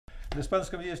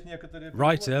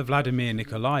Writer Vladimir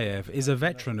Nikolaev is a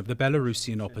veteran of the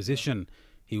Belarusian opposition.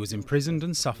 He was imprisoned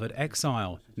and suffered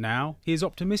exile. Now he is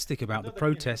optimistic about the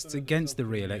protests against the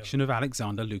re-election of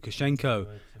Alexander Lukashenko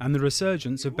and the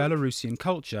resurgence of Belarusian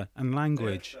culture and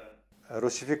language.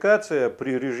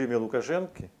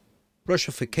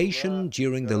 Russification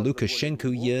during the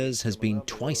Lukashenko years has been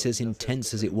twice as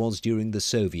intense as it was during the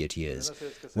Soviet years,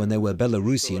 when there were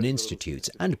Belarusian institutes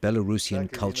and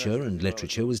Belarusian culture and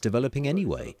literature was developing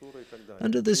anyway.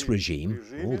 Under this regime,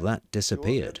 all that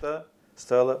disappeared.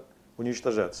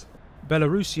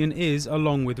 Belarusian is,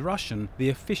 along with Russian, the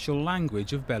official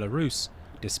language of Belarus.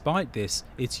 Despite this,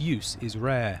 its use is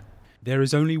rare. There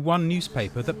is only one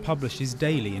newspaper that publishes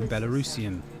daily in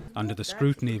Belarusian. Under the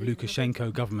scrutiny of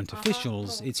Lukashenko government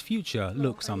officials, its future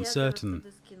looks uncertain.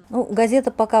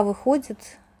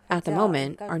 At the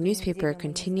moment, our newspaper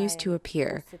continues to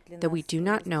appear, though we do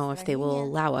not know if they will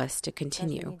allow us to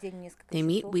continue. They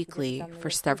meet weekly for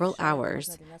several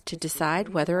hours to decide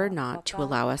whether or not to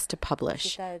allow us to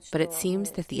publish, but it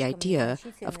seems that the idea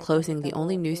of closing the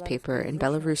only newspaper in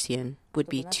Belarusian would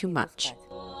be too much.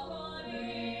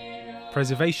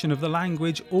 Preservation of the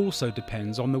language also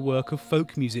depends on the work of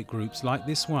folk music groups like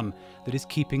this one that is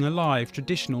keeping alive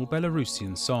traditional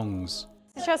Belarusian songs.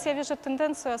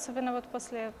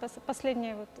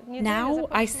 Now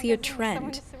I see a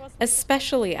trend,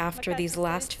 especially after these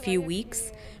last few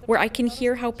weeks, where I can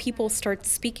hear how people start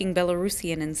speaking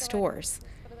Belarusian in stores.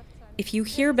 If you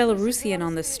hear Belarusian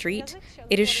on the street,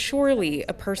 it is surely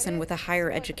a person with a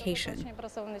higher education.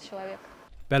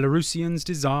 Belarusians'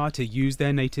 desire to use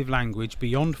their native language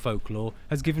beyond folklore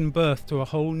has given birth to a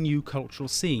whole new cultural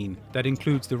scene that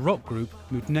includes the rock group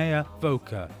Mutnaya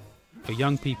Voka. For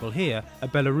young people here, a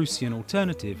Belarusian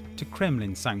alternative to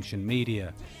Kremlin-sanctioned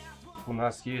media.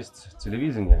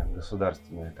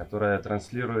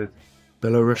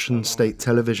 Belarusian state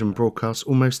television broadcasts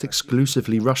almost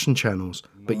exclusively Russian channels,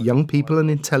 but young people and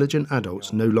intelligent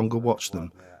adults no longer watch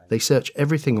them. They search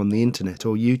everything on the internet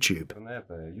or YouTube.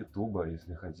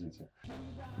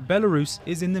 Belarus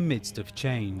is in the midst of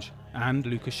change, and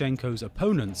Lukashenko's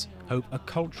opponents hope a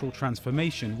cultural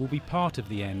transformation will be part of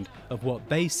the end of what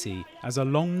they see as a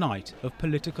long night of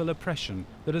political oppression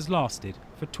that has lasted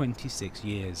for 26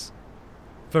 years.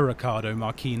 For Ricardo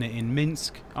Marquina in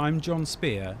Minsk, I'm John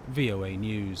Spear, VOA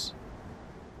News.